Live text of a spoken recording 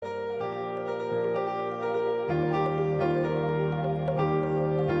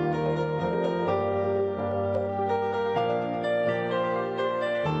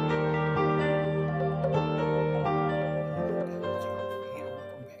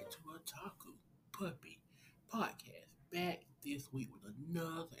Puppy podcast back this week with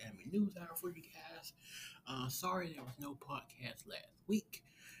another anime news hour for you guys. Sorry there was no podcast last week.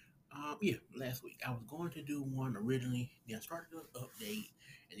 Last week I was going to do one originally, then I started an update,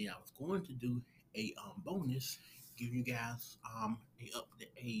 and then I was going to do a bonus, giving you guys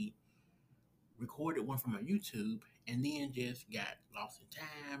a recorded one from my YouTube, and then just got lost in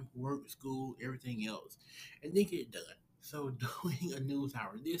time, work, school, everything else, and didn't get it done. So doing a news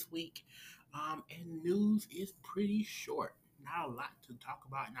hour this week, and news is pretty short. Not a lot to talk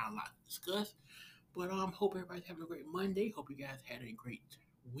about, not a lot to discuss, but hope everybody's having a great Monday. Hope you guys had a great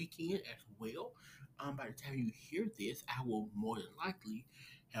weekend as well. By the time you hear this, I will more than likely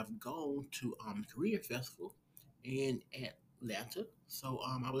have gone to Korea Festival in Atlanta. So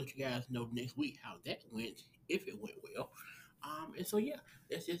I'll let you guys know next week how that went, if it went well.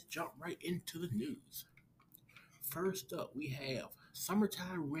 Let's just jump right into the news. First up, we have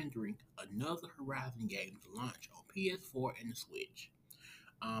Summertime Rendering, another Horizon game to launch on PS4 and the Switch.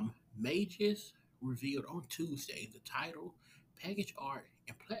 Mages revealed on Tuesday the title, package art,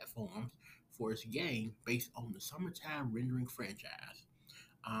 and platforms for its game based on the Summertime Rendering franchise.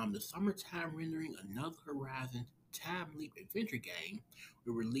 The Summertime Rendering Another Horizon Time Leap Adventure game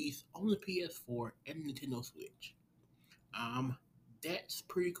will release on the PS4 and Nintendo Switch. Um, that's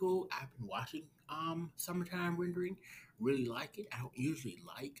pretty cool. I've been watching Summertime Rendering, really like it. I don't usually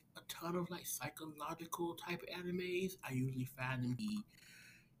like a ton of like psychological type of animes. I usually find them to be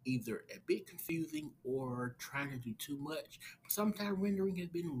either a bit confusing or trying to do too much. But Summertime Rendering has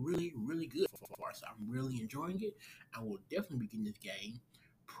been really, really good so far, so I'm really enjoying it. I will definitely be getting this game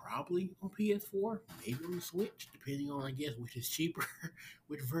probably on PS4, maybe on the Switch, depending on I guess which is cheaper,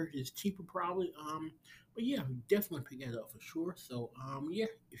 which version is cheaper probably. But yeah, definitely pick that up for sure. So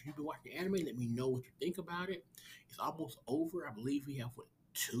if you've been watching the anime, let me know what you think about it. It's almost over. I believe we have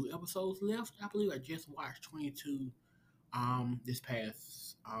 2 episodes left. I believe I just watched 22 this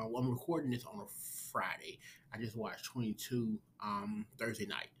past I'm recording this on a Friday. I just watched 22 Thursday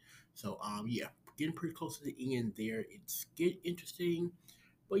night. So getting pretty close to the end there. It's getting interesting,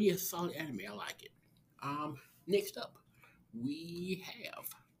 but yeah, solid anime. I like it. Next up, we have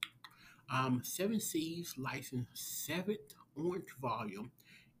Seven Seas licensed seventh Orange volume.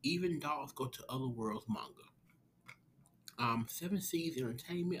 Even Dogs Go to Other Worlds manga. Seven Seas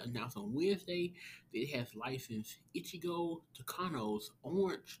Entertainment announced on Wednesday that it has licensed Ichigo Takano's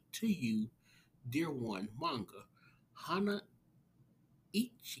Orange to You, Dear One manga, Hana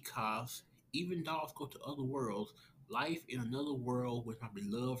Ichika's Even Dogs Go to Other Worlds, Life in Another World with My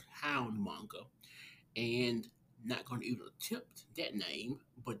Beloved Hound manga, and not going to even attempt that name,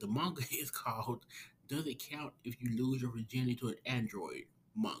 but the manga is called Does It Count If You Lose Your Virginity to an Android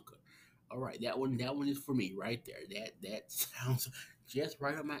manga. All right, that one is for me right there. That sounds just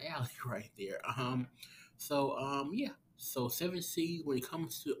right up my alley right there. So Seven Seas, when it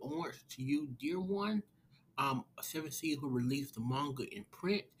comes to Orange to You, Dear One, Seven Seas will release the manga in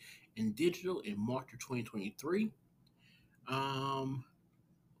print and digital in March of 2023. Um,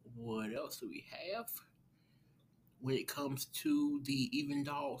 what else do we have? When it comes to the Even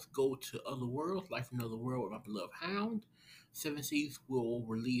Dogs Go to Other Worlds, Life in Another World with My Beloved Hound, Seven Seas will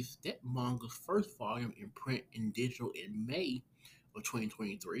release that manga's first volume in print and digital in May of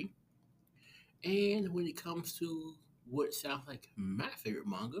 2023. And when it comes to what sounds like my favorite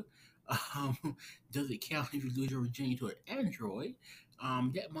manga, um, Does It Count If You Lose Your Virginity to an Android?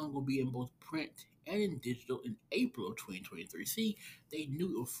 That manga will be in both print and in digital in April of 2023. See, they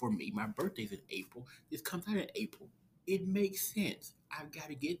knew it was for me. My birthday's in April. This comes out in April. It makes sense. I've got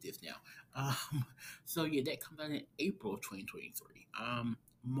to get this now. That comes out in April of 2023.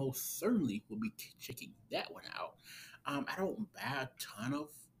 Most certainly will be checking that one out. I don't buy a ton of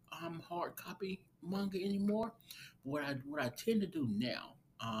hard copy manga anymore. What I tend to do now,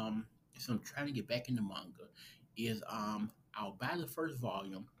 is I'm trying to get back into manga, is I'll buy the first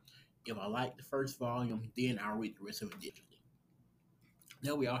volume. If I like the first volume, then I'll read the rest of it digitally.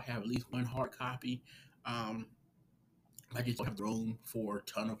 Now we all have at least one hard copy. Um, I just don't have room for a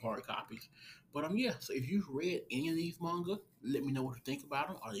ton of hard copies. But so if you've read any of these manga, let me know what you think about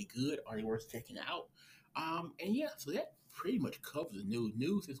them. Are they good? Are they worth checking out? So that pretty much covers the news.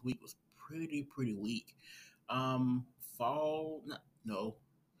 News this week was pretty weak. Um, Fall, no,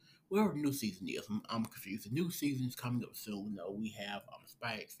 whatever the new season is, I'm confused. The new season is coming up soon. No, we have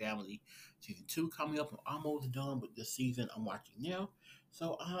Spy X Family season 2 coming up. I'm almost done with the season I'm watching now.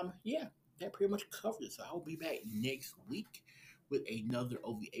 So that pretty much covers it. So I'll be back next week with another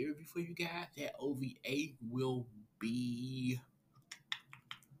OVA review for you guys. That OVA will be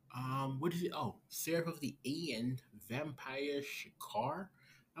what is it? Oh, Seraph of the End, Vampire Shikar.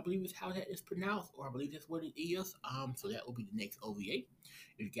 I believe is how that is pronounced, or I believe that's what it is. So that will be the next OVA.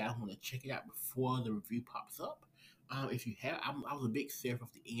 If you guys want to check it out before the review pops up, if you have, I was a big Seraph of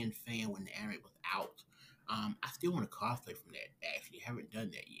the End fan when the anime was out. I still want to cosplay from that. Actually, haven't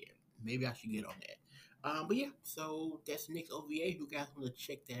done that yet. Maybe I should get on that. But yeah, so that's the next OVA. If you guys want to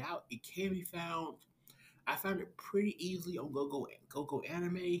check that out, it can be found. I found it pretty easily on GoGo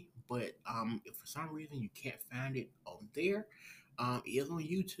Anime, but if for some reason you can't find it on there, it is on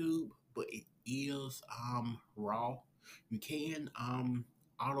YouTube, but it is raw. You can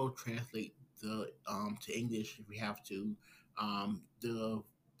auto translate the to English if you have to. The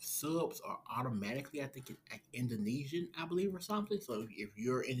subs are automatically, I think, in Indonesian, I believe, or something. So if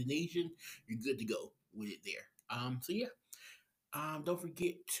you're Indonesian, you're good to go with it there. So yeah, don't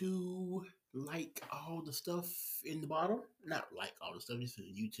forget to like all the stuff in the bottom. Not like all the stuff, just on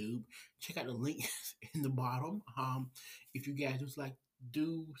YouTube. Check out the links in the bottom. If you guys just like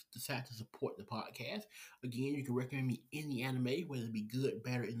do decide to support the podcast, again, you can recommend me any anime, whether it be good,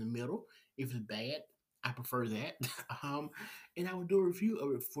 bad, or in the middle. If it's bad, I prefer that. And I will do a review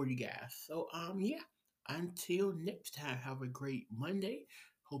of it for you guys. So yeah. Until next time, have a great Monday.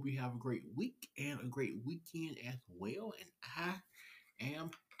 Hope you have a great week and a great weekend as well. And I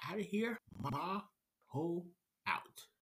am out of here. Maho out.